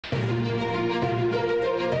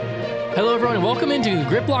Hello, everyone, and welcome into the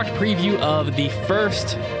Grip Lock preview of the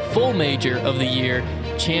first full major of the year,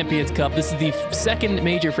 Champions Cup. This is the second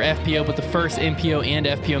major for FPO, but the first MPO and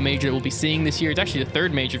FPO major that we'll be seeing this year. It's actually the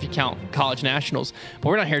third major if you count college nationals, but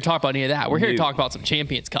we're not here to talk about any of that. We're here to talk about some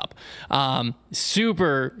Champions Cup.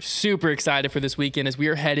 Super excited for this weekend as we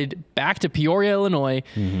are headed back to Peoria, Illinois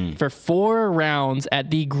for 4 rounds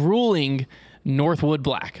at the grueling Northwood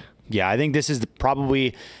Black. Yeah, I think this is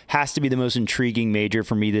probably has to be the most intriguing major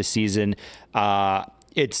for me this season.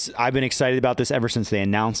 I've been excited about this ever since they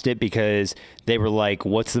announced it because they were like,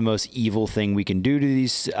 what's the most evil thing we can do to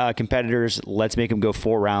these competitors? Let's make them go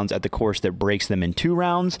 4 rounds at the course that breaks them in 2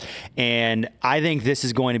 rounds. And I think this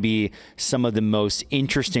is going to be some of the most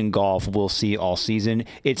interesting golf we'll see all season.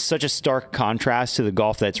 It's such a stark contrast to the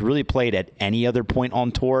golf that's really played at any other point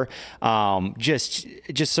on tour. Just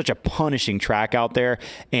such a punishing track out there.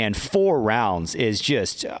 And 4 rounds is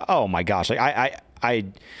just, oh my gosh. Like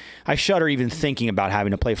I shudder even thinking about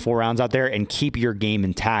having to play 4 rounds out there and keep your game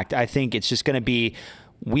intact. I think it's just going to be,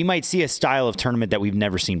 we might see a style of tournament that we've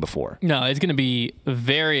never seen before. No, it's going to be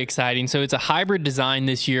very exciting. So it's a hybrid design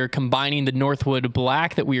this year, combining the Northwood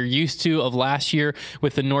Black that we are used to of last year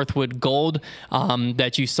with the Northwood Gold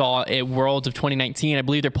that you saw at Worlds of 2019. I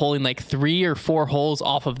believe they're pulling like 3 or 4 holes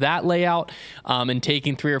off of that layout and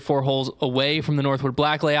taking 3 or 4 holes away from the Northwood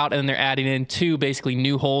Black layout, and then they're adding in 2 basically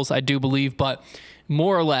new holes, I do believe, but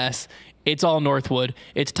more or less, it's all Northwood.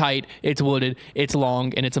 It's tight, it's wooded, it's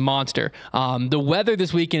long, and it's a monster. The weather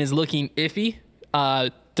this weekend is looking iffy.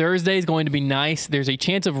 Thursday is going to be nice. There's a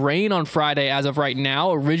chance of rain on Friday as of right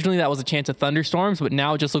now. Originally, that was a chance of thunderstorms, but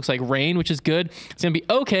now it just looks like rain, which is good. It's going to be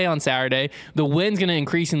okay on Saturday. The wind's going to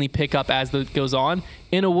increasingly pick up as it goes on.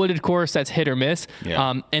 In a wooded course, that's hit or miss.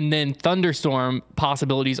 Yeah. And then thunderstorm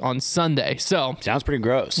possibilities on Sunday. So sounds pretty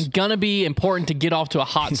gross. Gonna be important to get off to a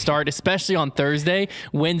hot start, especially on Thursday.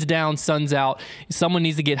 Wind's down, sun's out. Someone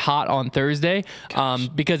needs to get hot on Thursday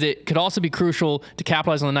because it could also be crucial to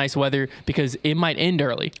capitalize on the nice weather because it might end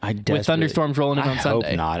early with thunderstorms rolling in on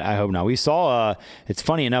Sunday. I hope not. We saw, it's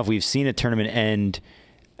funny enough, we've seen a tournament end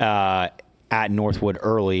at Northwood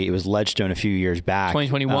early. It was Ledgestone a few years back.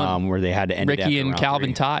 2021. Where they had to end Ricky it and Calvin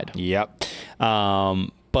 3. tied. Yep.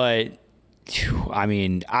 But I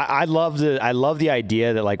mean, I love the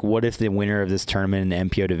idea that, like, what if the winner of this tournament in the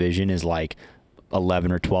MPO division is like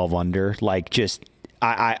 11 or 12 under? Like, just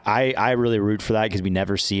I really root for that because we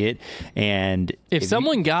never see it. And if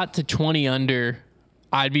someone got to 20 under,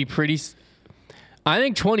 I'd be pretty. I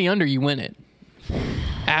think 20 under, you win it.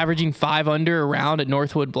 Averaging 5 under around at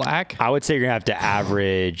Northwood Black. I would say you're gonna have to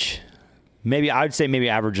average. I would say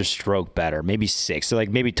average a stroke better, maybe 6, so like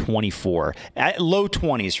maybe 24, at low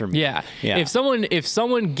 20s for me. Yeah. If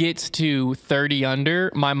someone gets to 30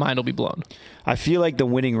 under, my mind will be blown. I feel like the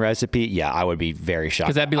winning recipe. Yeah, I would be very shocked.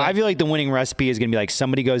 Because that'd be like, I feel like the winning recipe is gonna be like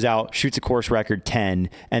somebody goes out, shoots a course record 10,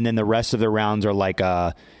 and then the rest of the rounds are like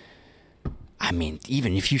I mean,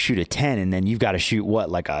 even if you shoot a 10 and then you've got to shoot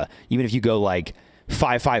even if you go like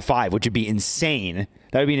 5-5-5, which would be insane.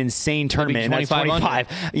 That would be an insane tournament. And that's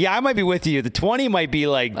 25. Yeah, I might be with you. The 20 might be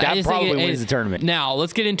like, that probably wins the tournament. Now,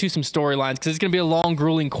 let's get into some storylines because it's going to be a long,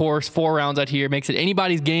 grueling course. 4 rounds out here. Makes it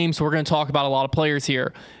anybody's game, so we're going to talk about a lot of players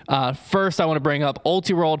here. First, I want to bring up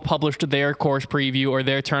Ultiworld published their course preview or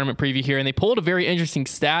their tournament preview here, and they pulled a very interesting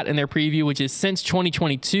stat in their preview, which is since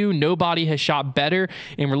 2022, nobody has shot better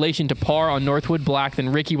in relation to par on Northwood Black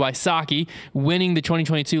than Ricky Wysocki, winning the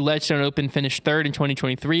 2022 Ledgestone Open, finished 3rd in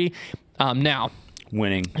 2023. Now,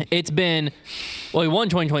 winning. It's been, well, he won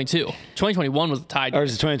 2022. 2021 was the tie. Or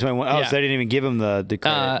is it 2021? Oh, yeah. So they didn't even give him the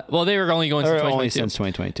credit. Well, they were only going since 2022. Only since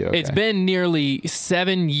 2022. Okay. It's been nearly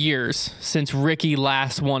 7 years since Ricky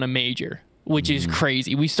last won a major, which is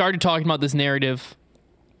crazy. We started talking about this narrative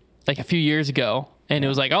like a few years ago, and it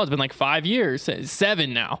was like, oh, it's been like 5 years.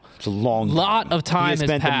 7 now. It's a long time. Lot of time has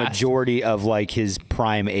spent passed. The majority of like his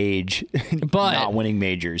prime age but not winning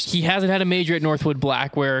majors. He hasn't had a major at Northwood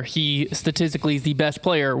Black where he statistically is the best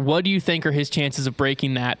player. What do you think are his chances of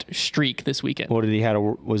breaking that streak this weekend? What did he had?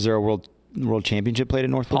 Was there a world championship played at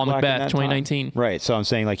Northwood Black? McBeth, 2019. Right. So I'm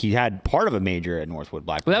saying like he had part of a major at Northwood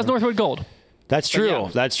Black. But that was Northwood Gold. That's true. Yeah.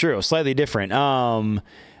 That's true. Slightly different.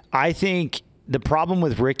 I think the problem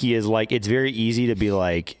with Ricky is like it's very easy to be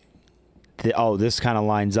like, this kind of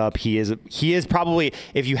lines up. He is probably,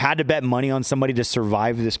 if you had to bet money on somebody to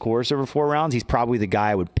survive this course over 4 rounds, he's probably the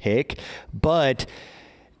guy I would pick. But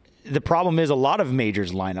the problem is a lot of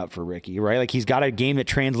majors line up for Ricky, right? Like he's got a game that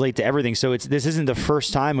translates to everything. So this isn't the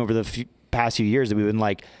first time over the past few years that we've been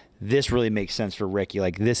like, this really makes sense for Ricky.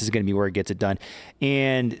 Like this is going to be where it gets it done.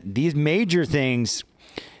 And these major things,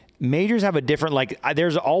 majors have a different, like,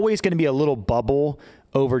 there's always going to be a little bubble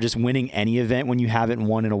over just winning any event when you haven't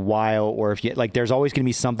won in a while, or if you like, there's always going to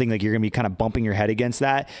be something like you're going to be kind of bumping your head against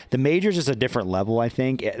that. The majors is a different level, I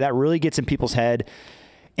think. That really gets in people's head.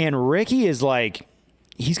 And Ricky is like,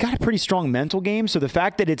 he's got a pretty strong mental game. So the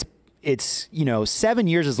fact that it's 7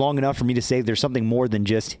 years is long enough for me to say there's something more than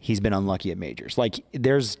just he's been unlucky at majors. Like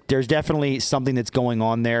there's definitely something that's going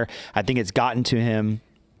on there. I think it's gotten to him.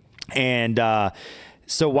 And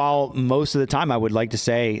so while most of the time I would love to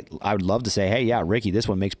say, hey, yeah, Ricky, this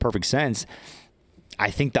one makes perfect sense. I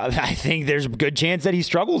think there's a good chance that he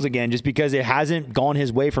struggles again just because it hasn't gone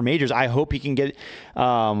his way for majors. I hope he can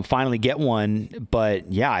finally get one.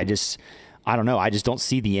 But yeah, I don't know. I just don't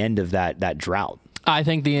see the end of that drought. I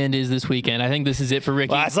think the end is this weekend. I think this is it for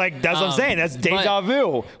Ricky. Well, that's what I'm saying. That's deja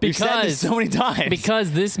vu. We've said this so many times.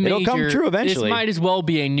 Because this major, it'll come true eventually. This might as well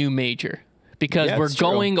be a new major. Because we're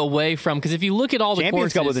going away from, because if you look at all the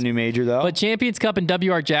Champions courses, Cup was a new major though. But Champions Cup and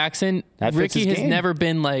WR Jackson, Ricky has never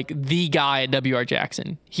been like the guy at WR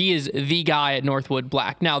Jackson. He is the guy at Northwood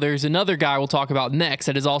Black. Now there's another guy we'll talk about next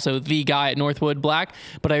that is also the guy at Northwood Black,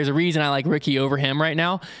 but there's a reason I like Ricky over him right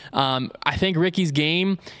now. I think Ricky's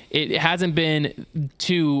game, it hasn't been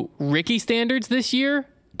to Ricky standards this year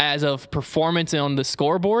as of performance on the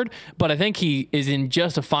scoreboard, but I think he is in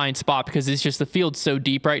just a fine spot because it's just the field's so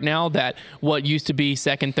deep right now that what used to be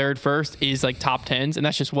second, third, first is like top tens, and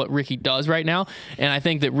that's just what Ricky does right now. And I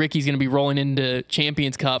think that Ricky's going to be rolling into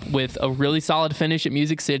Champions Cup with a really solid finish at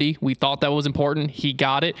Music City. We thought that was important. He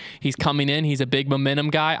got it. He's coming in. He's a big momentum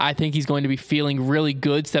guy. I think he's going to be feeling really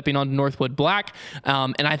good stepping onto Northwood Black,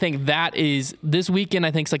 and I think that is this weekend. I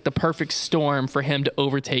think it's like the perfect storm for him to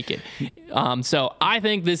overtake it. So I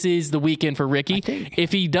think this is the weekend for Ricky.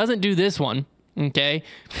 If he doesn't do this one, okay,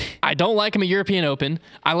 I don't like him at European Open.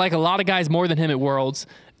 I like a lot of guys more than him at Worlds.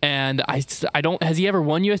 And I don't, has he ever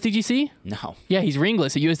won USDGC? No. Yeah, he's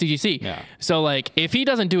ringless at USDGC. Yeah. So like, if he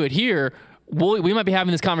doesn't do it here, we might be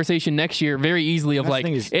having this conversation next year very easily of like,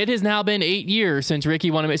 it has now been 8 years since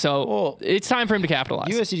Ricky won it. So it's time for him to capitalize.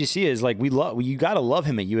 USDGC is like, you got to love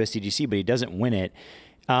him at USDGC, but he doesn't win it.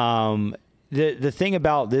 The thing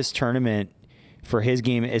about this tournament for his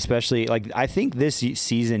game, especially, like, I think this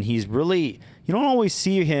season, he's really, you don't always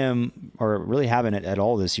see him, or really haven't at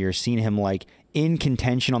all this year, seen him like in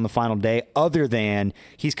contention on the final day, other than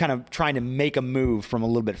he's kind of trying to make a move from a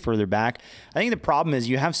little bit further back. I think the problem is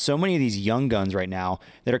you have so many of these young guns right now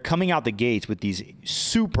that are coming out the gates with these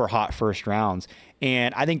super hot first rounds.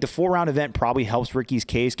 And I think the 4-round event probably helps Ricky's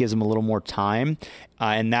case, gives him a little more time,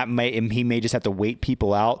 and he may just have to wait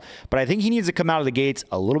people out. But I think he needs to come out of the gates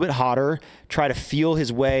a little bit hotter, try to feel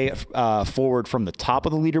his way forward from the top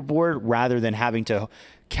of the leaderboard rather than having to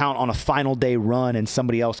count on a final day run and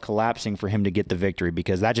somebody else collapsing for him to get the victory,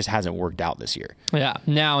 because that just hasn't worked out this year. Yeah.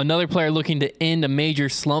 Now, another player looking to end a major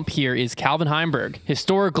slump here is Calvin Heimberg.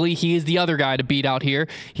 Historically, he is the other guy to beat out here.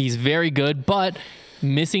 He's very good, but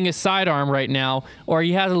missing a sidearm right now, or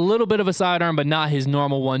he has a little bit of a sidearm, but not his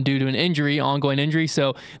normal one due to an ongoing injury.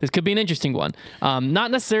 So this could be an interesting one. Not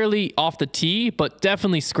necessarily off the tee, but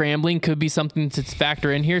definitely scrambling could be something to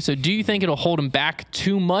factor in here. So do you think it'll hold him back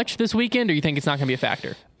too much this weekend, or you think it's not going to be a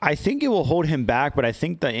factor? I think it will hold him back, but I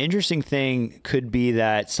think the interesting thing could be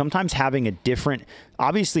that sometimes having a different,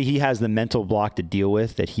 obviously he has the mental block to deal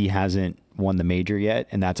with that he hasn't won the major yet,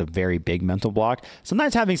 and that's a very big mental block.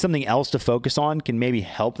 Sometimes having something else to focus on can maybe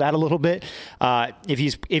help that a little bit. If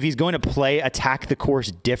he's going to attack the course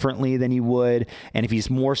differently than he would, and if he's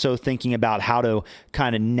more so thinking about how to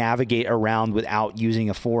kind of navigate around without using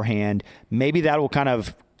a forehand, maybe that will kind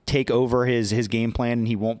of take over his game plan, and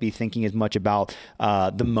he won't be thinking as much about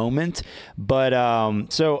the moment. But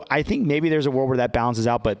so I think maybe there's a world where that balances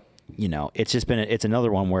out, but it's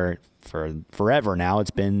another one where for forever now it's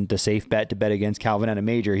been the safe bet to bet against Calvin at a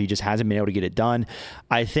major. He just hasn't been able to get it done.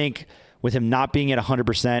 I think with him not being at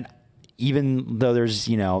 100%, even though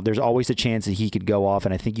there's always a chance that he could go off,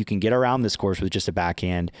 and I think you can get around this course with just a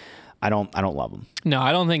backhand. I don't love him. No,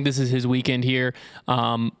 I don't think this is his weekend here.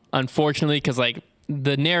 Unfortunately, because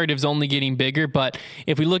the narrative's only getting bigger. But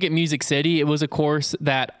if we look at Music City, it was a course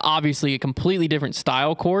that obviously a completely different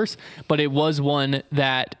style course, but it was one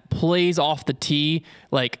that plays off the tee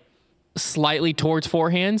slightly towards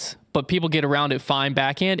forehands, but people get around it fine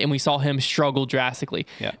backhand, and we saw him struggle drastically.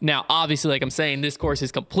 Yeah. Now, obviously, like I'm saying, this course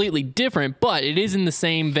is completely different, but it is in the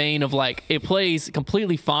same vein of it plays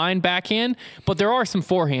completely fine backhand, but there are some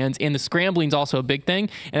forehands, and the scrambling's also a big thing.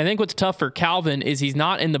 And I think what's tough for Calvin is he's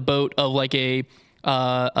not in the boat of a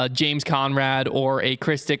a James Conrad or a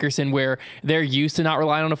Chris Dickerson, where they're used to not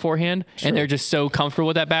relying on a forehand and they're just so comfortable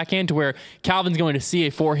with that backhand, to where Calvin's going to see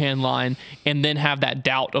a forehand line and then have that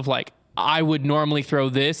doubt of like, I would normally throw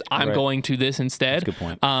this. I'm going to this instead. That's a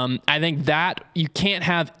good point. I think that you can't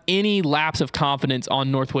have any lapse of confidence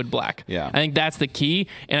on Northwood Black. Yeah. I think that's the key.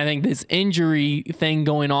 And I think this injury thing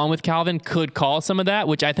going on with Calvin could cause some of that,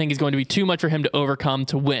 which I think is going to be too much for him to overcome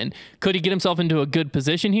to win. Could he get himself into a good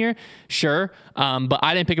position here? Sure. But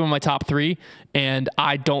I didn't pick him in my top 3, and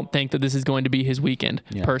I don't think that this is going to be his weekend,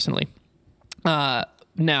 personally.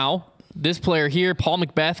 Now, this player here, Paul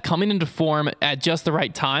McBeth, coming into form at just the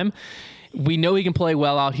right time. We know he can play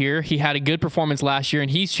well out here. He had a good performance last year,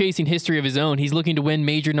 and he's chasing history of his own. He's looking to win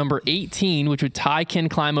major number 18, which would tie Ken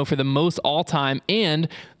Climo for the most all-time, and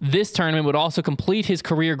this tournament would also complete his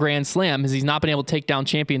career Grand Slam, as he's not been able to take down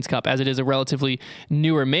Champions Cup, as it is a relatively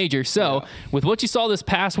newer major. So, with what you saw this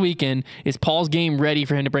past weekend, is Paul's game ready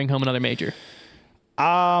for him to bring home another major?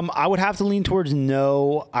 I would have to lean towards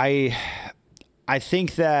no. I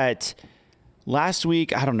think that last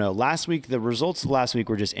week, I don't know. The results of last week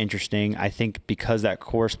were just interesting. I think because that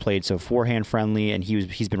course played so forehand friendly, and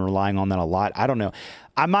he's been relying on that a lot. I don't know.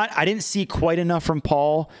 I didn't see quite enough from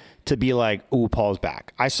Paul to be like, ooh, Paul's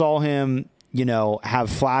back. I saw him, have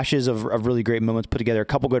flashes of really great moments, put together a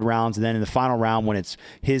couple good rounds, and then in the final round, when it's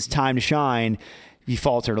his time to shine, he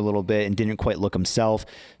faltered a little bit and didn't quite look himself.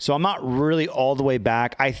 So I'm not really all the way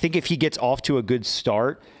back. I think if he gets off to a good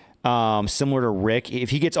start, similar to Rick,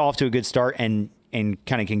 if he gets off to a good start and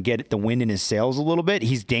kind of can get the wind in his sails a little bit,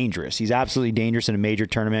 he's dangerous. He's absolutely dangerous in a major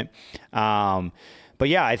tournament. But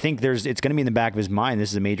yeah, I think it's going to be in the back of his mind.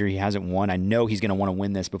 This is a major he hasn't won. I know he's going to want to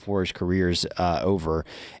win this before his career's over.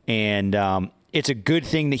 And it's a good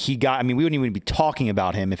thing that he got. I mean, we wouldn't even be talking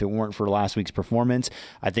about him if it weren't for last week's performance.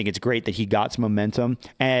 I think it's great that he got some momentum.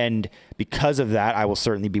 And because of that, I will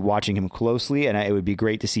certainly be watching him closely. And it would be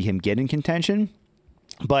great to see him get in contention.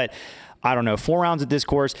 But I don't know, 4 rounds at this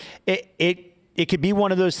course, it could be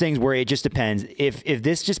one of those things where it just depends. If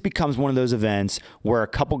this just becomes one of those events where a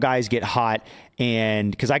couple guys get hot,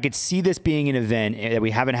 and because I could see this being an event that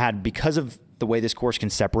we haven't had because of the way this course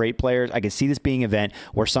can separate players, I could see this being an event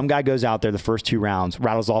where some guy goes out there the first 2 rounds,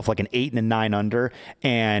 rattles off like an 8 and a 9 under,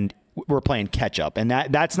 and we're playing catch up. And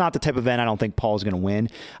that's not the type of event I don't think Paul's going to win.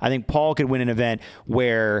 I think Paul could win an event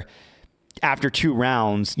where after 2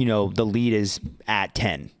 rounds, the lead is at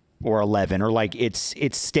 10 or 11, or like it's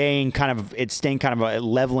staying kind of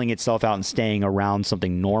leveling itself out and staying around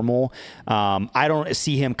something normal. I don't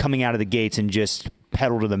see him coming out of the gates and just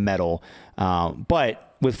pedal to the metal.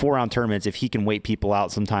 But with 4-round tournaments, if he can wait people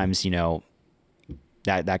out, sometimes,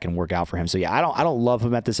 that can work out for him. So yeah, I don't love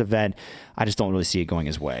him at this event. I just don't really see it going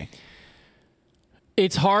his way.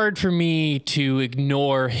 It's hard for me to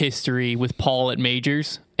ignore history with Paul at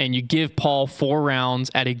majors, and you give Paul 4 rounds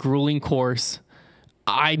at a grueling course.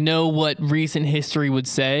 I know what recent history would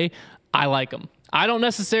say. I like him. I don't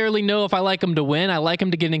necessarily know if I like him to win. I like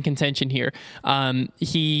him to get in contention here. I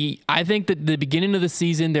think that the beginning of the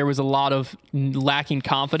season, there was a lot of lacking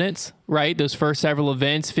confidence, right? Those first several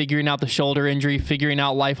events, figuring out the shoulder injury, figuring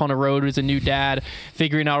out life on the road as a new dad,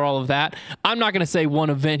 figuring out all of that. I'm not going to say one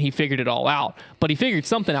event he figured it all out, but he figured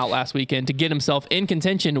something out last weekend to get himself in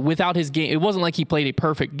contention without his game. It wasn't like he played a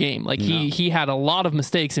perfect game. Like he had a lot of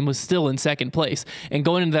mistakes and was still in second place. And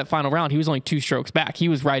going into that final round, he was only 2 strokes back. He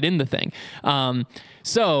was right in the thing.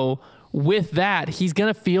 So with that, he's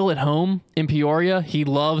going to feel at home in Peoria. He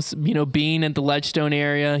loves, being at the Ledgestone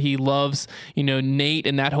area. He loves, Nate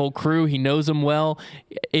and that whole crew. He knows them well.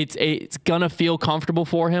 It's going to feel comfortable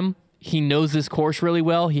for him. He knows this course really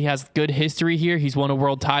well. He has good history here. He's won a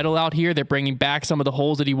world title out here. They're bringing back some of the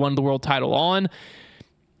holes that he won the world title on.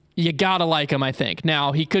 You gotta like him, I think.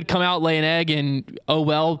 Now, he could come out, lay an egg, and, oh,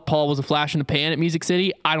 well, Paul was a flash in the pan at Music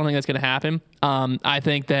City. I don't think that's going to happen. I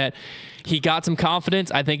think that he got some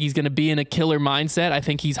confidence. I think he's going to be in a killer mindset. I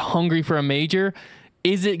think he's hungry for a major.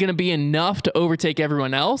 Is it going to be enough to overtake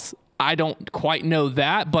everyone else? I don't quite know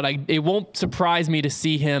that, but it won't surprise me to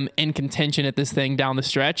see him in contention at this thing down the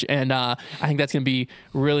stretch, and I think that's going to be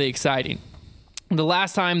really exciting. The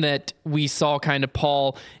last time that we saw kind of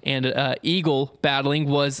Paul and Eagle battling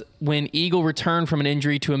was when Eagle returned from an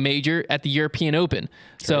injury to a major at the European Open.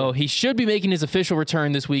 So he should be making his official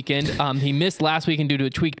return this weekend. He missed last weekend due to a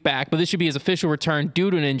tweaked back, but this should be his official return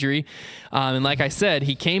due to an injury. And like I said,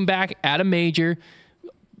 he came back at a major,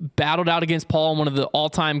 battled out against Paul in one of the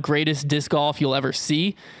all-time greatest disc golf you'll ever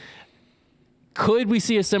see. Could we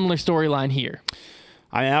see a similar storyline here?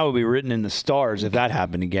 I mean, that would be written in the stars if that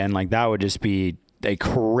happened again. Like, that would just be a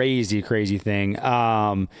crazy, crazy thing.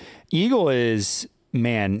 Eagle is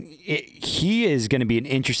man, he is going to be an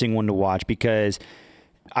interesting one to watch because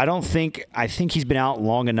I think he's been out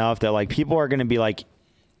long enough that like people are going to be like,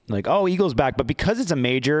 oh, Eagles back. But because it's a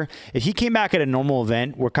major, if he came back at a normal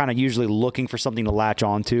event, we're kind of usually looking for something to latch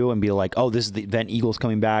onto and be like, oh, this is the event, Eagles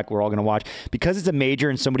coming back, we're all going to watch. Because it's a major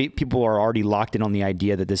and people are already locked in on the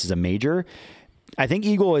idea that this is a major, I think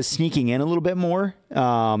Eagle is sneaking in a little bit more,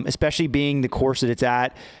 especially being the course that it's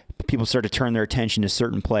at. People start to turn their attention to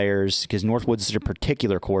certain players because Northwood's such a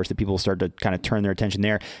particular course that people start to kind of turn their attention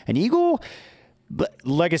there. And Eagle,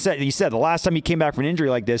 like I said, the last time he came back from an injury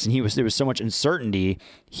like this and there was so much uncertainty,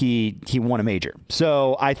 he won a major.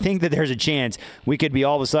 So I think that there's a chance we could be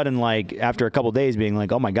all of a sudden, like after a couple of days being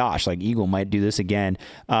like, oh my gosh, like Eagle might do this again.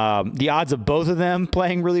 The odds of both of them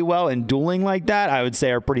playing really well and dueling like that, I would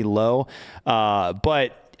say are pretty low.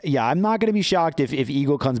 But yeah, I'm not going to be shocked if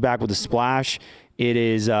Eagle comes back with a splash. It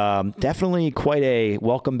is definitely quite a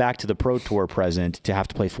welcome back to the Pro Tour present to have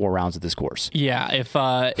to play 4 rounds at this course. Yeah, if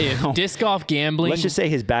disc golf gambling... Let's just say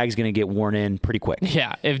his bag's going to get worn in pretty quick.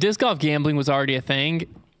 Yeah, if disc golf gambling was already a thing,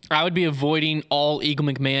 I would be avoiding all Eagle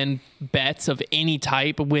McMahon bets of any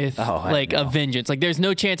type with a vengeance. Like, there's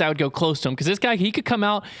no chance I would go close to him because this guy, he could come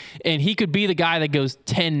out and he could be the guy that goes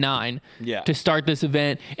 10-9 to start this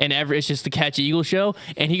event, and it's just the Catch Eagle show,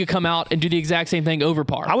 and he could come out and do the exact same thing over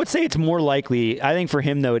par. I would say it's more likely. I think for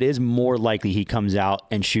him though, it is more likely he comes out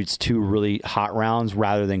and shoots 2 really hot rounds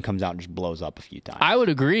rather than comes out and just blows up a few times. I would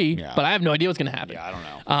agree, but I have no idea what's going to happen. Yeah, I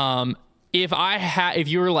don't know. If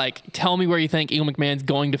you were like, tell me where you think Eagle McMahon's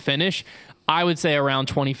going to finish, I would say around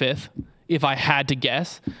 25th, if I had to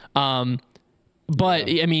guess. But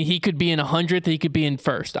I mean, he could be in 100th, he could be in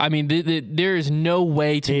first. I mean, there is no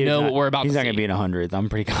way to know what we're about to see. He's not going to be in 100th. I'm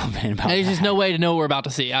pretty confident about that. There's just no way to know what we're about to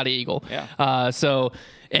see out of Eagle. Yeah.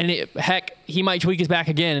 Heck, he might tweak his back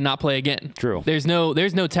again and not play again. True. There's no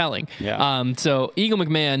telling. Yeah. So Eagle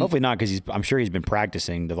McMahon. Hopefully not, because I'm sure he's been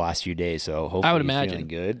practicing the last few days. So hopefully I would he's imagine. feeling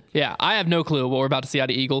good. Yeah, I have no clue what we're about to see out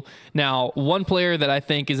of Eagle. Now, one player that I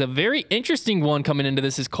think is a very interesting one coming into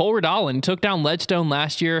this is Cole Redallen. Took down Ledgestone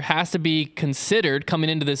last year. Has to be considered coming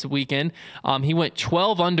into this weekend. He went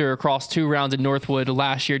 12 under across 2 rounds at Northwood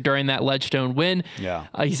last year during that Ledgestone win. Yeah.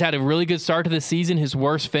 He's had a really good start to the season. His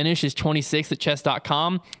worst finish is 26th at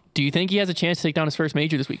chess.com. Do you think he has a chance to take down his first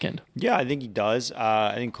major this weekend? Yeah, I think he does.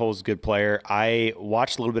 I think Cole's a good player. I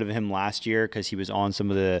watched a little bit of him last year because he was on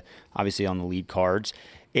obviously on the lead cards.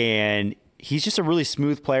 And he's just a really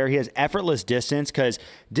smooth player. He has effortless distance because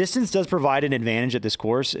distance does provide an advantage at this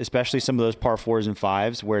course, especially some of those par 4s and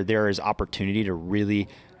 5s where there is opportunity to really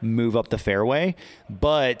move up the fairway.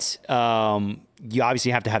 But you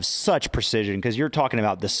obviously have to have such precision because you're talking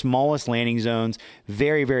about the smallest landing zones,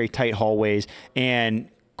 very, very tight hallways, and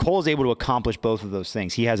Cole is able to accomplish both of those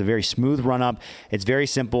things. He has a very smooth run up. It's very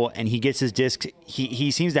simple, and he gets his disc. He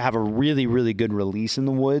seems to have a really, really good release in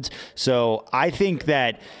the woods. So I think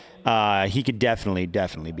that he could definitely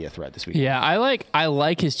be a threat this week. Yeah, I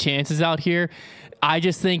like his chances out here. I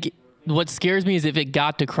just think what scares me is if it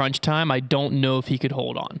got to crunch time, I don't know if he could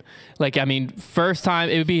hold on. Like, I mean, first time,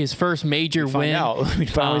 it would be his first major win. Find out. We'd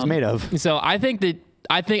find out what he's made of. So I think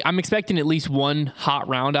I'm expecting at least one hot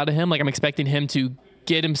round out of him. Like, I'm expecting him to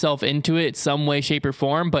get himself into it some way, shape, or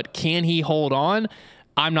form, but can he hold on?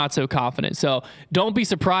 I'm not so confident. So don't be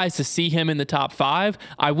surprised to see him in the top 5.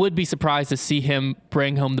 I would be surprised to see him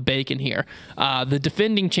bring home the bacon here. The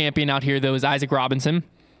defending champion out here, though, is Isaac Robinson.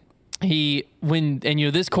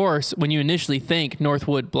 This course, when you initially think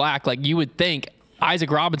Northwood Black, like you would think Isaac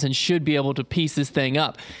Robinson should be able to piece this thing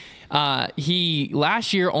up. He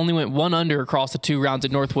last year only went 1 under across the 2 rounds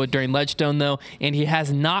at Northwood during Ledgestone, though, and he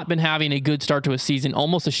has not been having a good start to a season,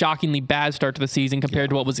 almost a shockingly bad start to the season compared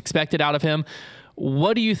to what was expected out of him.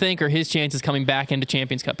 What do you think are his chances coming back into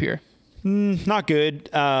Champions Cup here? Not good.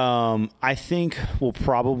 I think we'll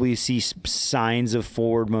probably see signs of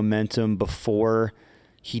forward momentum before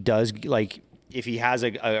he does, like, if he has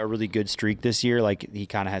a really good streak this year, like he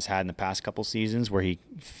kind of has had in the past couple seasons where he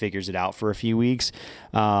figures it out for a few weeks.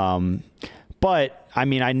 But I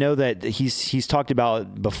mean, I know that he's talked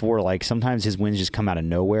about before, like sometimes his wins just come out of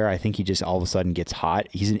nowhere. I think he just all of a sudden gets hot.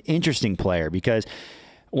 He's an interesting player because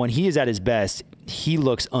when he is at his best, he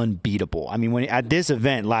looks unbeatable. I mean, when at this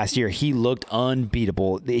event last year, he looked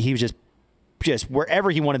unbeatable. He was just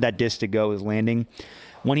wherever he wanted that disc to go is landing.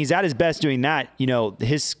 When he's at his best doing that, you know,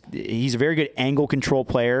 he's a very good angle control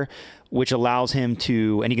player, which allows him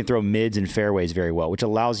to, and he can throw mids and fairways very well, which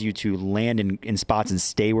allows you to land in spots and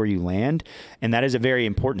stay where you land. And that is a very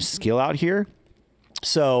important skill out here.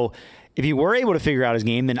 So if he were able to figure out his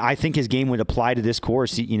game, then I think his game would apply to this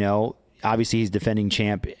course. You know, obviously he's defending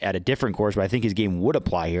champ at a different course, but I think his game would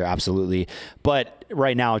apply here, absolutely. But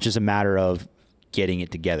right now it's just a matter of getting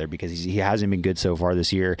it together because he hasn't been good so far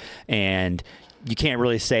this year, and you can't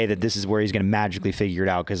really say that this is where he's going to magically figure it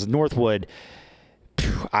out because Northwood,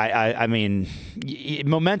 I mean,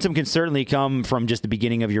 momentum can certainly come from just the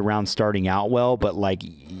beginning of your round starting out well, but like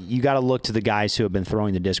you got to look to the guys who have been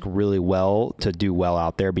throwing the disc really well to do well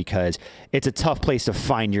out there because it's a tough place to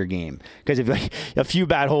find your game. Because if like a few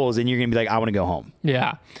bad holes, then you're gonna be like, I want to go home.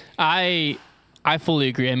 Yeah, I fully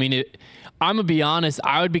agree. I mean, I'm gonna be honest.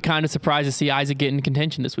 I would be kind of surprised to see Isaac get in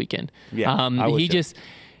contention this weekend. Yeah, he just.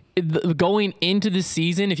 Going into the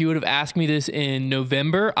season, if you would have asked me this in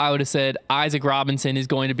November, I would have said Isaac Robinson is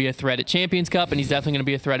going to be a threat at Champions Cup, and he's definitely going to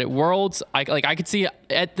be a threat at Worlds. I could see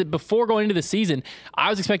before going into the season, I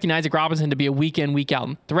was expecting Isaac Robinson to be a week in, week out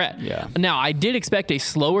threat. Yeah. Now, I did expect a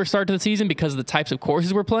slower start to the season because of the types of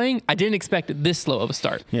courses we're playing. I didn't expect this slow of a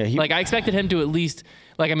start. Yeah, I expected him to at least.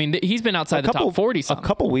 He's been outside the top 40. A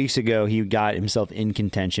couple weeks ago, he got himself in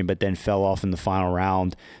contention, but then fell off in the final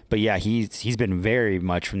round. But yeah, he's been very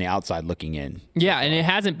much from the outside looking in. Yeah, and it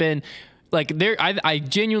hasn't been like there. I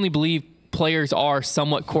genuinely believe players are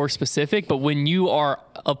somewhat course specific, but when you are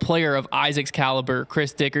a player of Isaac's caliber,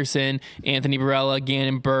 Chris Dickerson, Anthony Barella,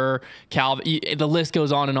 Gannon Burr, Calvin, the list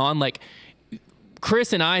goes on and on. Like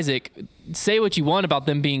Chris and Isaac, say what you want about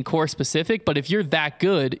them being course specific, but if you're that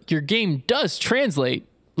good, your game does translate.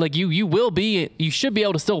 Like you should be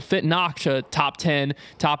able to still notch a top 10,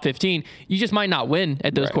 top 15. You just might not win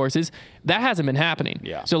at those courses. That hasn't been happening.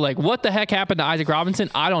 Yeah. So like what the heck happened to Isaac Robinson?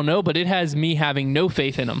 I don't know, but it has me having no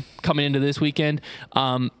faith in him coming into this weekend.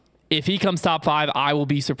 If he comes top 5, I will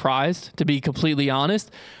be surprised, to be completely honest.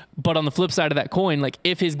 But on the flip side of that coin, like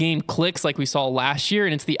if his game clicks like we saw last year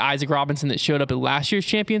and it's the Isaac Robinson that showed up at last year's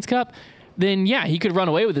Champions Cup, then yeah, he could run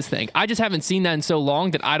away with this thing. I just haven't seen that in so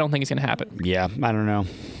long that I don't think it's going to happen. Yeah, I don't know.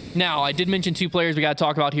 Now, I did mention two players we got to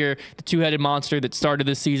talk about here. The two-headed monster that started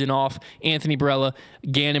this season off, Anthony Barella,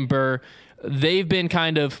 Gannon Burr. They've been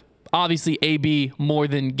kind of, obviously, AB more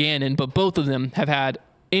than Gannon, but both of them have had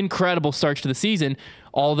incredible starts to the season,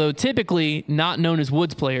 although typically not known as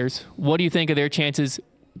Woods players. What do you think of their chances?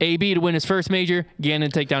 AB to win his first major, Gannon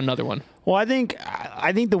to take down another one. Well, I think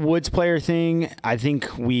the Woods player thing, I think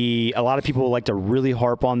a lot of people like to really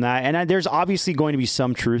harp on that. And there's obviously going to be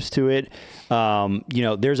some truth to it.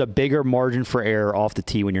 There's a bigger margin for error off the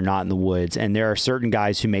tee when you're not in the woods. And there are certain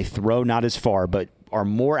guys who may throw not as far, but are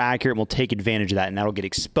more accurate and will take advantage of that, and that'll get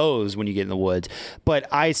exposed when you get in the woods. But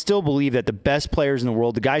I still believe that the best players in the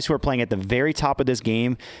world, the guys who are playing at the very top of this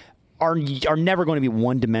game, are never going to be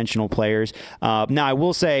one-dimensional players. Now, I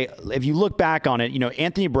will say, if you look back on it,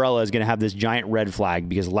 Anthony Barella is going to have this giant red flag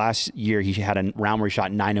because last year he had a round where he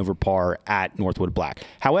shot 9 over par at Northwood Black.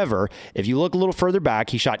 However, if you look a little further back,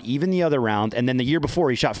 he shot even the other round, and then the year before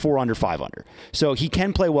he shot 4 under, 5 under. So he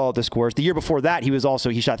can play well at this course. The year before that,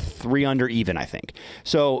 he shot 3 under even, I think.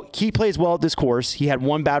 So he plays well at this course. He had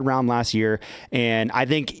one bad round last year, and I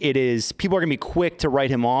think people are going to be quick to write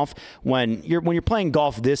him off when you're playing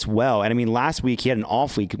golf this well. And I mean, last week he had an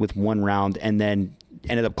off week with one round and then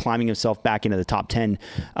ended up climbing himself back into the top 10.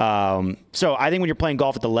 So I think when you're playing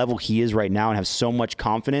golf at the level he is right now and have so much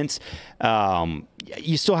confidence,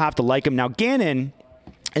 you still have to like him. Now, Gannon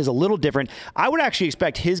is a little different. I would actually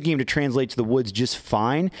expect his game to translate to the woods just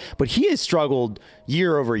fine, but he has struggled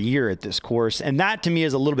year over year at this course, and that to me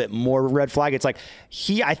is a little bit more red flag. It's like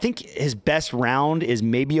I think his best round is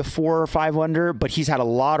maybe a 4 or 5 under, but he's had a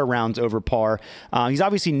lot of rounds over par. He's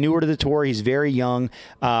obviously newer to the tour. He's very young.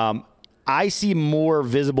 I see more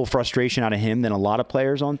visible frustration out of him than a lot of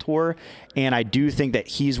players on tour, and I do think that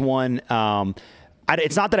he's one.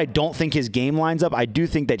 It's not that I don't think his game lines up. I do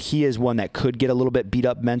think that he is one that could get a little bit beat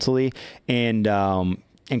up mentally and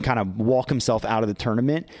kind of walk himself out of the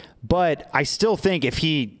tournament. But I still think if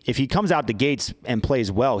he comes out the gates and plays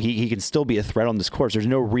well, he can still be a threat on this course. There's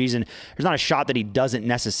no reason. There's not a shot that he doesn't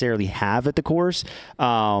necessarily have at the course.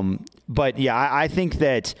 But yeah, I think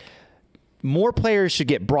that more players should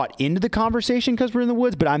get brought into the conversation because we're in the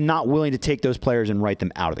woods, but I'm not willing to take those players and write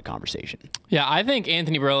them out of the conversation. Yeah, I think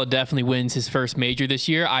Anthony Barella definitely wins his first major this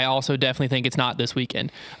year. I also definitely think it's not this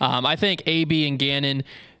weekend. I think AB and Gannon,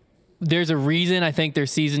 there's a reason I think their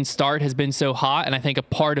season start has been so hot, and I think a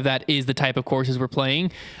part of that is the type of courses we're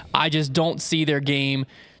playing. I just don't see their game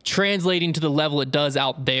translating to the level it does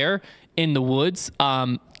out there in the woods.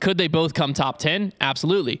 Could they both come top 10?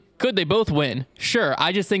 Absolutely. Could they both win? Sure.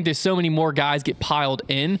 I just think there's so many more guys get piled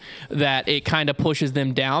in that it kind of pushes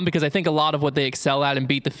them down, because I think a lot of what they excel at and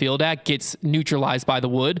beat the field at gets neutralized by the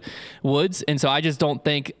woods. And so I just don't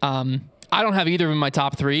think I don't have either of them in my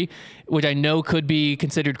top 3, which I know could be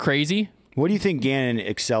considered crazy. What do you think Gannon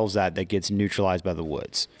excels at that gets neutralized by the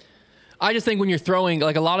Woods? I just think when you're throwing,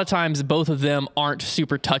 like a lot of times both of them aren't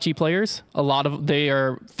super touchy players. They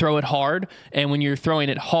are throw it hard. And when you're throwing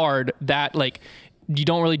it hard, that like you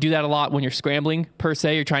don't really do that a lot when you're scrambling per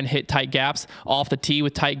se. You're trying to hit tight gaps off the tee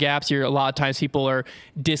with tight gaps. A lot of times people are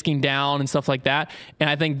disking down and stuff like that. And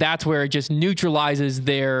I think that's where it just neutralizes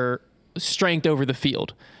their strength over the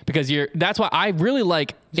field, because that's why I really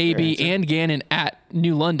like AB and Gannon at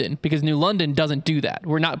New London, because New London doesn't do that.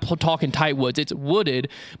 We're not talking tight woods. It's wooded,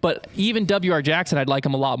 but even WR Jackson, I'd like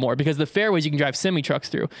him a lot more because the fairways you can drive semi-trucks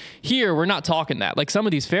through. Here, we're not talking that. Like some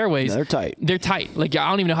of these fairways, they're tight. They're tight. Like I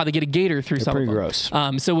don't even know how they get a gator through some of them. Pretty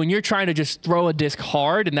gross. So when you're trying to just throw a disc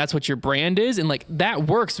hard and that's what your brand is, and like that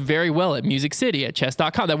works very well at Music City, at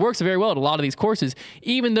chess.com. That works very well at a lot of these courses.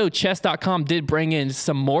 Even though chess.com did bring in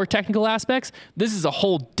some more technical aspects, this is a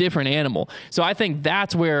whole different animal. So I think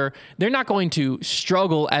that's where they're not going to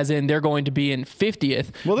struggle as in they're going to be in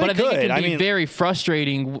 50th. Well, but I think it can be very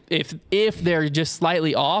frustrating if they're just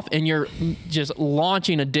slightly off and you're just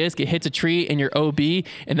launching a disc, it hits a tree and you're OB,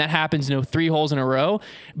 and that happens 3 holes in a row.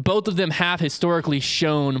 Both of them have historically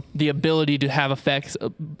shown the ability to have effects,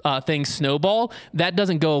 things snowball. That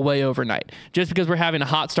doesn't go away overnight. Just because we're having a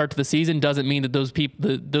hot start to the season doesn't mean that those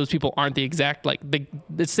people aren't the exact, like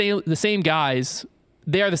the same guys.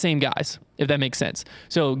 They are the same guys, if that makes sense.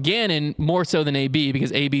 So Gannon more so than AB,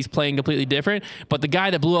 because AB's playing completely different. But the guy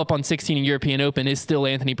that blew up on 16 in European Open is still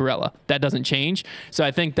Anthony Barella. That doesn't change. So I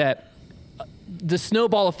think that the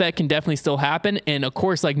snowball effect can definitely still happen. And of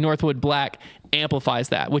course, like Northwood Black amplifies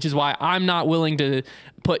that, which is why I'm not willing to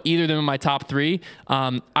put either of them in my top 3.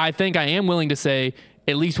 I think I am willing to say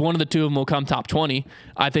at least one of the 2 of them will come top 20.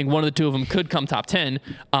 I think one of the 2 of them could come top 10.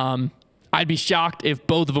 I'd be shocked if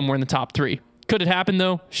both of them were in the top 3. Could it happen,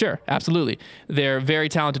 though? Sure, absolutely. They're very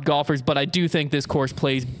talented golfers, but I do think this course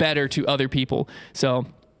plays better to other people. So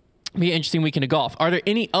it'll be an interesting weekend of golf. Are there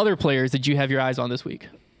any other players that you have your eyes on this week?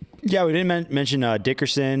 Yeah, we didn't mention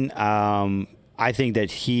Dickerson. I think that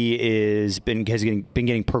he has been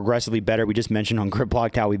getting progressively better. We just mentioned on Grip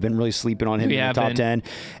Blocked how we've been really sleeping on him in the top 10.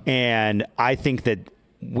 And I think that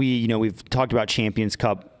we've talked about Champions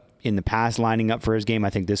Cup in the past lining up for his game.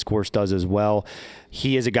 I think this course does as well.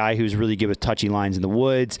 He is a guy who's really good with touchy lines in the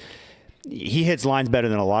woods. He hits lines better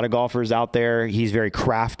than a lot of golfers out there. He's very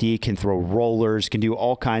crafty, can throw rollers, can do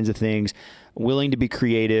all kinds of things, willing to be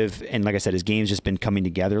creative. And like I said, his game's just been coming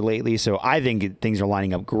together lately. So I think things are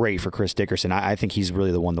lining up great for Chris Dickerson. I think he's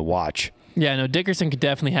really the one to watch. Yeah, no, Dickerson could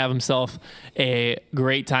definitely have himself a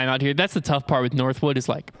great time out here. That's the tough part with Northwood is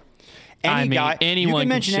like, anyone you can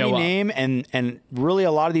mention any name, and really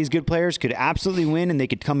a lot of these good players could absolutely win, and they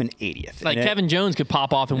could come in 80th. Like Kevin Jones could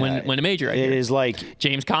pop off and win a major. Right it here. Is like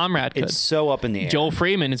James Conrad could. It's so up in the air. Joel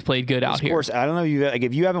Freeman has played good out here. Course, I don't know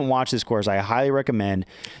if you haven't watched this course, I highly recommend.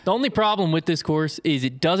 The only problem with this course is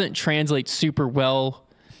it doesn't translate super well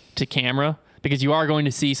to camera, because you are going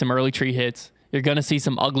to see some early tree hits. You're going to see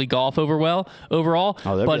some ugly golf overall.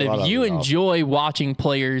 But if you enjoy watching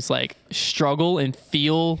players like struggle and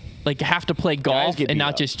feel like have to play golf and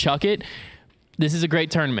not just chuck it, this is a great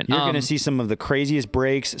tournament. You're going to see some of the craziest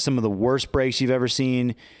breaks, some of the worst breaks you've ever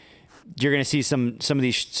seen. You're going to see some of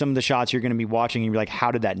the shots you're going to be watching and you're like,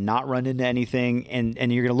 how did that not run into anything? And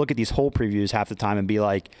you're going to look at these hole previews half the time and be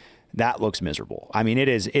like, that looks miserable. I mean, it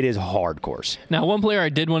is a hard course. Now, one player I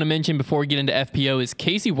did want to mention before we get into FPO is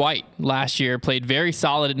Casey White. Last year, played very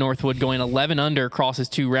solid at Northwood, going 11 under across his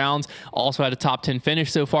 2 rounds. Also had a top 10 finish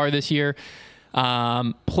so far this year.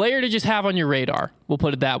 Player to just have on your radar. We'll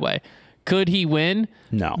put it that way. Could he win?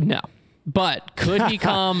 No. But could he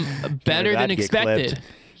come better than expected?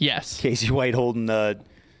 Yes. Casey White holding the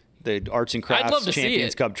Arts and Crafts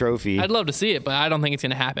Champions Cup trophy. I'd love to see it, but I don't think it's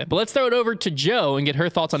going to happen. But let's throw it over to Joe and get her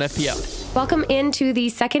thoughts on FPO. Welcome into the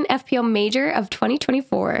second FPO Major of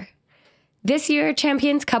 2024. This year,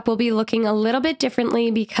 Champions Cup will be looking a little bit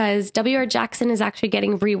differently because WR Jackson is actually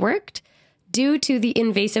getting reworked due to the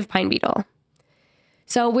invasive pine beetle.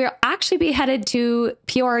 So we'll actually be headed to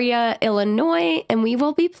Peoria, Illinois, and we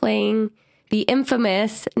will be playing the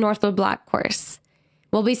infamous Northwood Black course.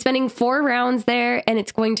 We'll be spending 4 rounds there, and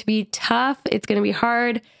it's going to be tough. It's going to be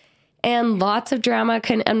hard, and lots of drama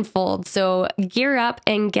can unfold. So gear up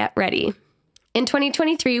and get ready. In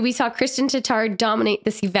 2023, we saw Kristen Tatar dominate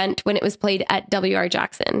this event when it was played at WR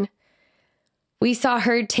Jackson. We saw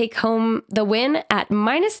her take home the win at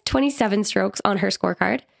minus 27 strokes on her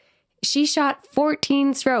scorecard. She shot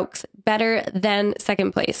 14 strokes better than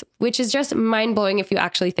second place, which is just mind-blowing if you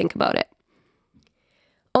actually think about it.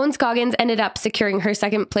 Owen Scoggins ended up securing her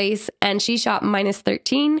second place, and she shot minus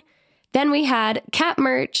 13. Then we had Kat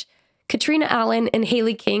Murch, Katrina Allen, and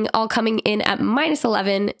Haley King all coming in at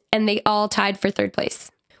 -11, and they all tied for third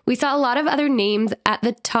place. We saw a lot of other names at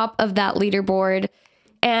the top of that leaderboard,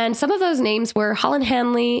 and some of those names were Holland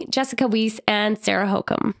Hanley, Jessica Weiss, and Sarah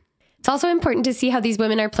Hokum. It's also important to see how these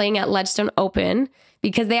women are playing at Ledgestone Open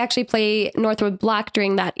because they actually play Northwood Black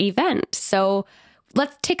during that event. So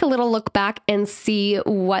let's take a little look back and see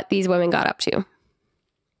what these women got up to.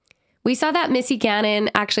 We saw that Missy Gannon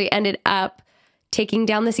actually ended up taking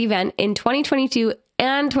down this event in 2022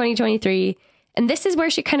 and 2023. And this is where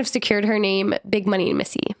she kind of secured her name, Big Money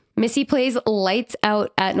Missy. Missy plays lights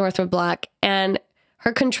out at Northwood Black, and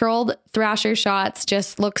her controlled thrasher shots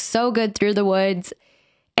just look so good through the woods,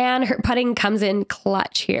 and her putting comes in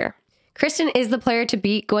clutch here. Kristen is the player to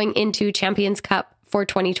beat going into Champions Cup for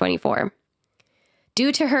 2024.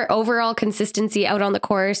 Due to her overall consistency out on the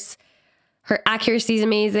course, her accuracy is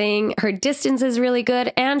amazing, her distance is really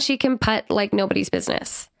good, and she can putt like nobody's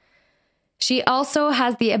business. She also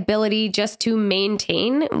has the ability just to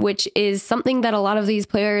maintain, which is something that a lot of these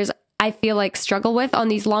players, I feel like, struggle with on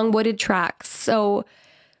these long wooded tracks. So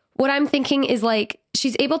what I'm thinking is like,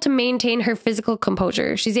 she's able to maintain her physical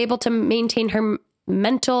composure. She's able to maintain her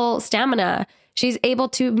mental stamina. She's able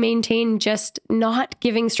to maintain just not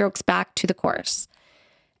giving strokes back to the course.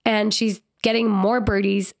 And she's getting more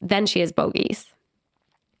birdies than she is bogeys.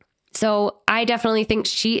 So I definitely think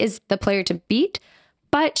she is the player to beat,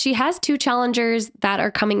 but she has two challengers that are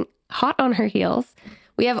coming hot on her heels.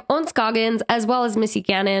 We have Ons Goggins as well as Missy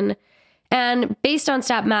Gannon. And based on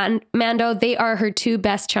Stat Mando, they are her two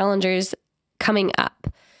best challengers coming up.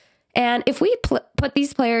 And if we put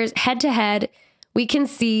these players head to head, we can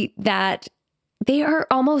see that they are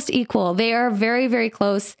almost equal. They are very, very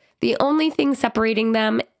close. The only thing separating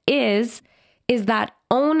them is that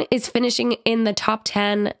Own is finishing in the top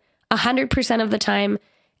 10 100% of the time,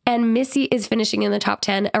 and Missy is finishing in the top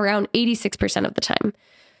 10 around 86% of the time.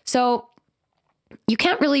 So you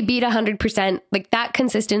can't really beat 100%. Like, that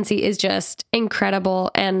consistency is just incredible.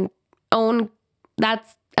 And Own,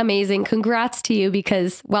 that's amazing. Congrats to you,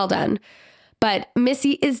 because well done. But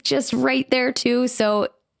Missy is just right there too. So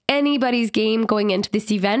anybody's game going into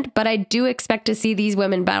this event, but I do expect to see these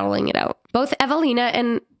women battling it out. Both Evelina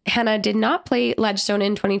and Hannah did not play Ledgestone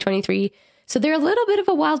in 2023, so they're a little bit of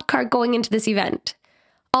a wild card going into this event.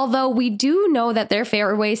 Although we do know that their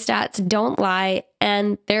fairway stats don't lie,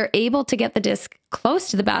 and they're able to get the disc close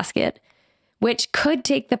to the basket, which could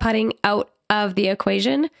take the putting out of the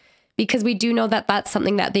equation, because we do know that that's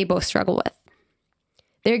something that they both struggle with.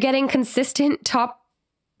 They're getting consistent top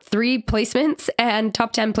 3 placements and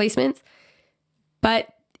top 10 placements, but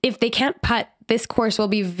if they can't putt, this course will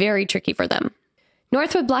be very tricky for them.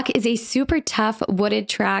 Northwood Black is a super tough wooded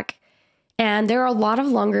track, and there are a lot of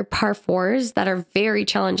longer par 4s that are very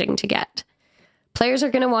challenging to get. Players are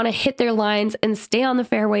going to want to hit their lines and stay on the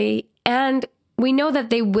fairway, and we know that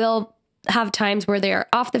they will have times where they are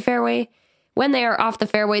off the fairway. When they are off the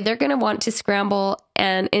fairway, they're going to want to scramble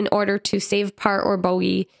and in order to save par or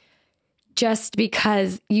bogey, just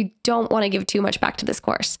because you don't want to give too much back to this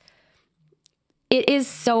course. It is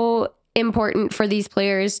so important for these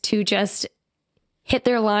players to just hit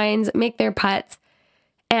their lines, make their putts,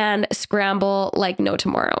 and scramble like no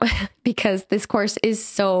tomorrow, because this course is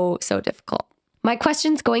so, so difficult. My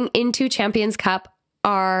questions going into Champions Cup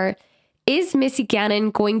are, is Missy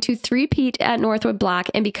Gannon going to three-peat at Northwood Black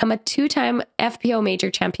and become a 2-time FPO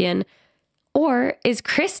Major champion? Or is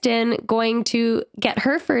Kristen going to get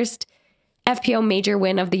her first FPO Major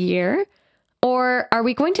win of the year? Or are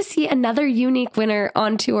we going to see another unique winner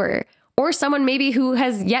on tour? Or someone maybe who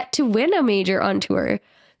has yet to win a major on tour?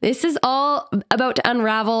 This is all about to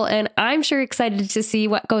unravel, and I'm sure excited to see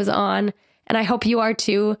what goes on. And I hope you are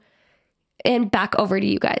too. And back over to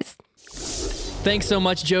you guys. Thanks so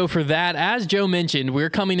much, Joe, for that. As Joe mentioned, we're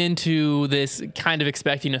coming into this kind of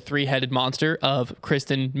expecting a 3-headed monster of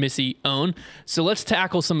Kristen, Missy, Own. So let's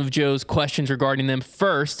tackle some of Joe's questions regarding them.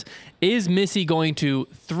 First, is Missy going to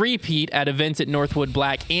three-peat at events at Northwood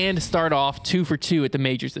Black and start off 2 for 2 at the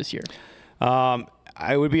majors this year?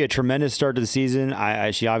 It would be a tremendous start to the season.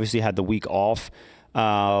 She obviously had the week off.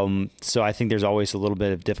 So I think there's always a little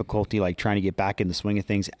bit of difficulty, like trying to get back in the swing of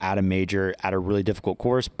things at a major, at a really difficult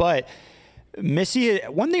course. But Missy,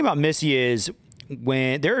 one thing about Missy is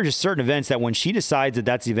when there are just certain events that when she decides that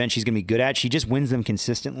that's the event she's going to be good at, she just wins them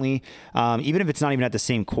consistently. Even if it's not even at the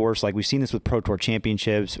same course, like we've seen this with Pro Tour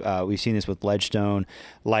Championships. We've seen this with Ledgestone.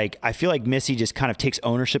 Like, I feel like Missy just kind of takes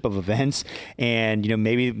ownership of events, and,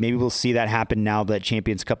 maybe we'll see that happen now that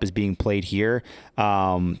Champions Cup is being played here.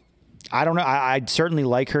 I don't know. I'd certainly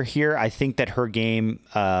like her here. I think that her game,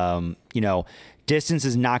 distance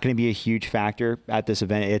is not going to be a huge factor at this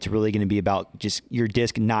event. It's really going to be about just your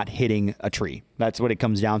disc not hitting a tree. That's what it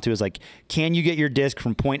comes down to, is like, can you get your disc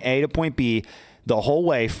from point A to point B the whole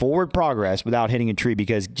way, forward progress, without hitting a tree?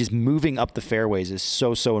 Because just moving up the fairways is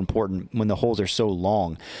so important when the holes are so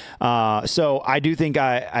long. So I do think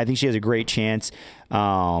I think she has a great chance.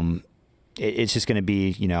 It's just going to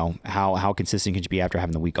be, how consistent can she be after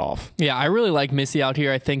having the week off? Yeah, I really like Missy out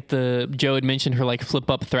here. I think Joe had mentioned her like flip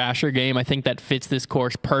up thrasher game. I think that fits this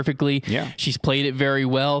course perfectly. Yeah. She's played it very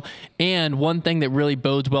well. And one thing that really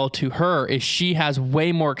bodes well to her is she has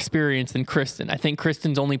way more experience than Kristen. I think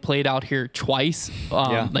Kristen's only played out here twice,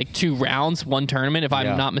 like 2 rounds, 1 tournament, if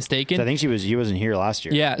I'm not mistaken. So I think she wasn't here last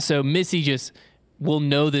year. Yeah, so Missy just will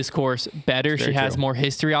know this course better. She has more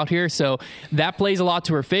history out here. So that plays a lot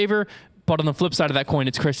to her favor. But on the flip side of that coin,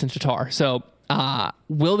 it's Kristen Tatar. So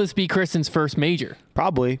will this be Kristen's first major?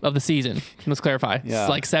 Probably. Of the season. Let's clarify. Yeah. It's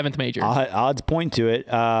like 7th major. Odds point to it.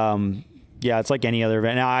 It's like any other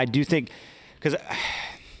event. Now, I do think, because,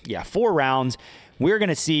 4 rounds, we're going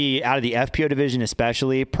to see out of the FPO division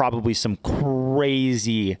especially probably some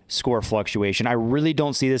crazy score fluctuation. I really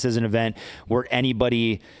don't see this as an event where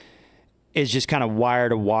anybody is just kind of wire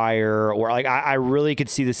to wire, or like I really could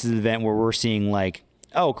see this as an event where we're seeing like,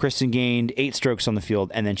 oh, Kristen gained 8 strokes on the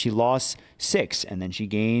field, and then she lost 6, and then she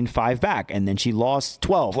gained 5 back, and then she lost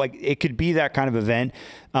 12. Like, it could be that kind of event.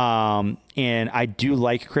 And I do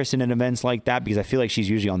like Kristen in events like that, because I feel like she's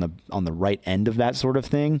usually on the right end of that sort of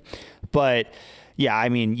thing. But yeah, I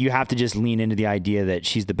mean, you have to just lean into the idea that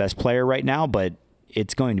she's the best player right now, but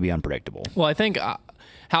it's going to be unpredictable. Well, I think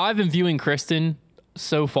how I've been viewing Kristen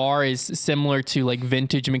so far is similar to like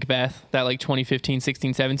vintage McBeth, that like 2015,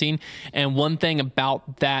 16, 17. And one thing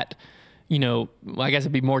about that, I guess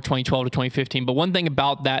it'd be more 2012 to 2015, but one thing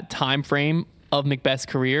about that time frame of McBeth's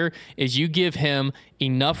career is you give him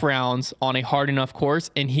enough rounds on a hard enough course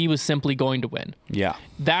and he was simply going to win. Yeah.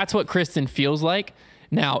 That's what Kristen feels like.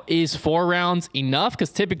 Now, is 4 rounds enough?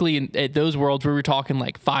 Because typically at those worlds we were talking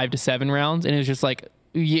like 5 to 7 rounds, and it was just like,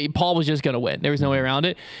 Paul was just going to win. There was no way around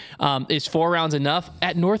it. Is 4 rounds enough?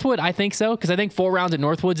 At Northwood, I think so, because I think 4 rounds at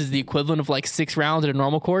Northwoods is the equivalent of like 6 rounds at a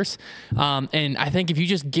normal course. And I think if you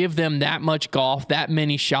just give them that much golf, that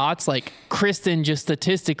many shots, like Kristen just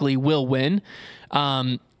statistically will win.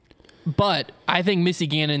 But I think Missy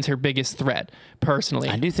Gannon's her biggest threat, personally.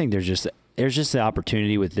 I do think there's just the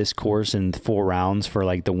opportunity with this course in 4 rounds for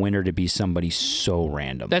like the winner to be somebody so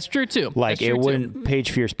random. That's true too. Like it wouldn't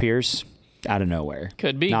Paige Pierce out of nowhere.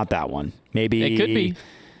 Could be. Not that one. Maybe it could be.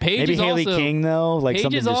 Maybe Haley King though. Like Paige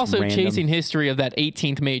something is just also random. chasing history of that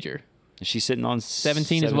 18th major. Is she sitting on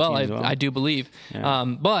 17 as well? I do believe. Yeah.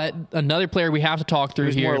 But another player we have to talk through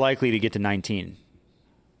Who's here. more likely to get to 19?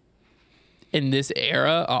 In this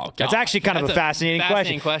era? Oh, God. That's actually kind of a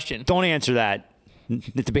fascinating question. Don't answer that.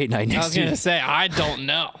 The debate night next I was going to say, I don't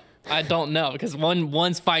know. Because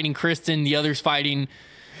one's fighting Kristen, the other's fighting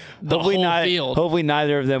the whole field. Hopefully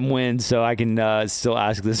neither of them wins, so I can still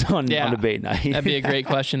ask this on debate night. That'd be a great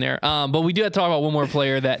question there. But we do have to talk about one more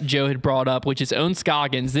player that Joe had brought up, which is Owen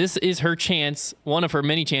Scoggins. This is her chance, one of her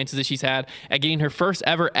many chances that she's had at getting her first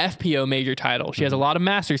ever FPO major title. She has a lot of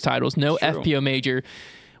Masters titles, no FPO major.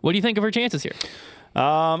 What do you think of her chances here?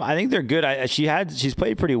 I think they're good. She's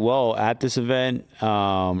played pretty well at this event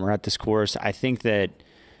or at this course. I think that,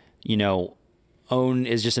 Owen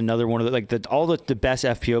is just another one of all the best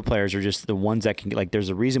FPO players are just the ones that can, like, there's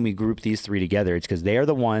a reason we group these 3 together. It's because they are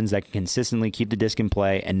the ones that can consistently keep the disc in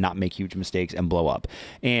play and not make huge mistakes and blow up.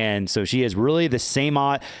 And so she is really the same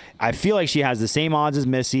odd. I feel like she has the same odds as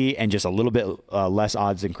Missy and just a little bit less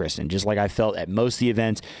odds than Kristen. Just like I felt at most of the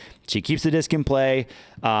events, she keeps the disc in play.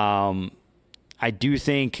 I do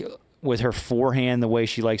think with her forehand, the way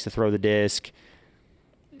she likes to throw the disc,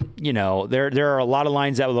 there are a lot of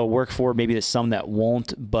lines that will work for, maybe there's some that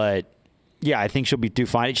won't, but yeah, I think she'll do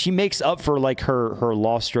fine. She makes up for like her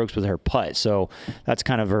lost strokes with her putt, so that's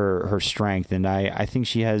kind of her strength, and I think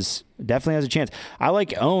she definitely has a chance. I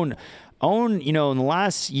like Owen. Owen, in the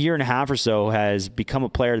last year and a half or so has become a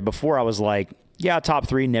player. Before I was like, yeah, top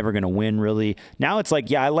 3, never going to win really. Now it's like,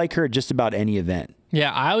 yeah, I like her at just about any event.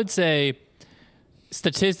 Yeah, I would say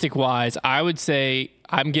statistic-wise, I would say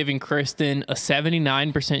I'm giving Kristen a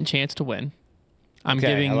 79% chance to win. I'm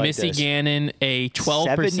giving Missy Gannon a 12%.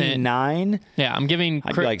 79? Yeah, I'm giving...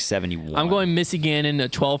 I'd be like 71. I'm going Missy Gannon a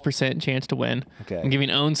 12% chance to win. Okay. I'm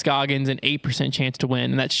giving Owen Scoggins an 8% chance to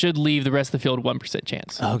win, and that should leave the rest of the field 1%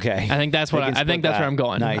 chance. Okay. I think that's where I'm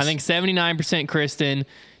going. Nice. I think 79% Kristen,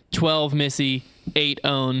 12 Missy, 8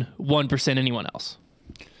 Owen, 1% anyone else.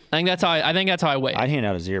 I think that's how I weigh it. I'd hand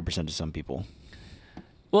out a 0% to some people.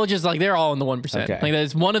 Well, just like they're all in the 1%. Okay.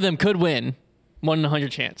 Like one of them could win, 1 in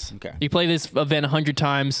 100 chance. Okay. You play this event 100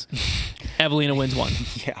 times, Evelina wins 1.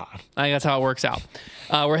 Yeah. I think that's how it works out.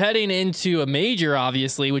 We're heading into a major,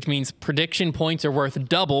 obviously, which means prediction points are worth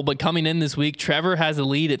double. But coming in this week, Trevor has the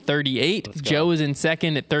lead at 38. Joe is in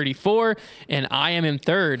second at 34. And I am in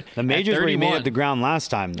third. The majors where you made up the ground last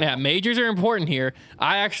time, though. Yeah, majors are important here.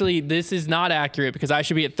 This is not accurate because I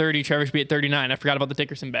should be at 30. Trevor should be at 39. I forgot about the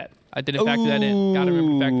Dickerson bet. I didn't factor that in. Got to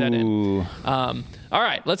remember to factor that in. All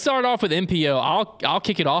right, let's start off with MPO. I'll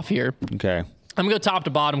kick it off here. Okay. I'm going to go top to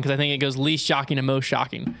bottom because I think it goes least shocking to most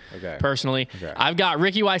shocking, personally. Okay. I've got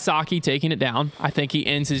Ricky Wysocki taking it down. I think he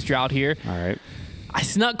ends his drought here. All right. I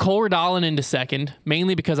snuck Cole Redallen into second,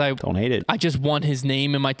 mainly because I don't hate it. I just want his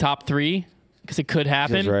name in my top 3 because it could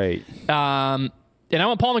happen. That's right. And I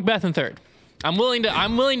want Paul McBeth in third. I'm willing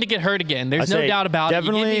to get hurt again. There's no doubt about it.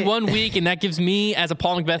 You give me 1 week, and that gives me, as a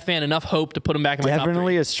Paul McBeth fan, enough hope to put him back in my top 3.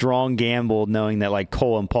 Definitely a strong gamble, knowing that like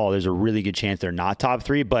Cole and Paul, there's a really good chance they're not top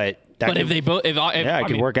 3, but. If they both, it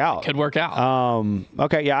could work out. It could work out.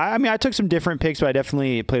 Okay, yeah. I mean, I took some different picks, but I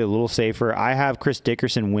definitely played a little safer. I have Chris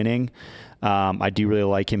Dickerson winning. I do really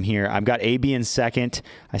like him here. I've got AB in second.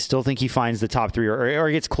 I still think he finds the top 3 or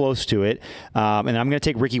gets close to it. And I'm going to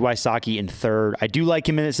take Ricky Wysocki in third. I do like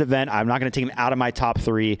him in this event. I'm not going to take him out of my top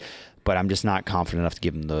 3. But I'm just not confident enough to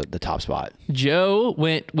give him the top spot. Joe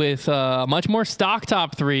went with much more stock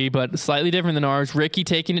top 3, but slightly different than ours. Ricky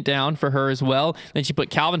taking it down for her as well. Then she put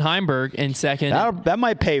Calvin Heimberg in second. That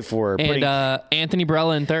might pay for her. And Anthony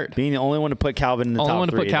Barella in third. Being the only one to put Calvin in the top 3. Only one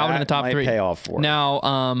to put Calvin in the top 3. Might pay off for her.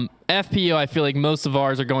 Now, FPO, I feel like most of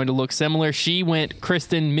ours are going to look similar. She went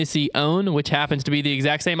Kristen Missy Own, which happens to be the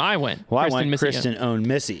exact same I went. Well, I went Kristen Own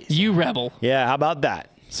Missy. So. You rebel. Yeah, how about that?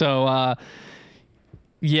 So,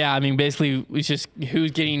 yeah, I mean, basically, it's just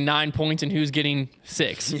who's getting 9 points and who's getting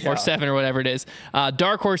 6 or 7 or whatever it is.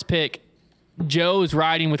 Dark horse pick, Joe's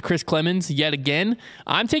riding with Chris Clemens yet again.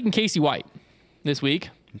 I'm taking Casey White this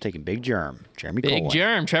week. I'm taking Big Germ. Jeremy Big Cohen.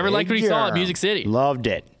 Germ. Trevor liked what he saw at Music City. Loved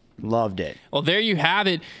it. Well, there you have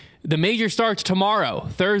it. The major starts tomorrow,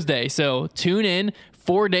 Thursday. So tune in.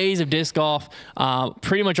 4 days of disc golf,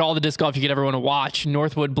 pretty much all the disc golf you could ever want to watch.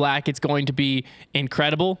 Northwood Black, it's going to be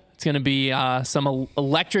incredible. It's going to be some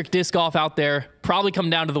electric disc golf out there, probably come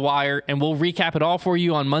down to the wire, and we'll recap it all for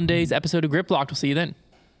you on Monday's episode of Grip Locked. We'll see you then.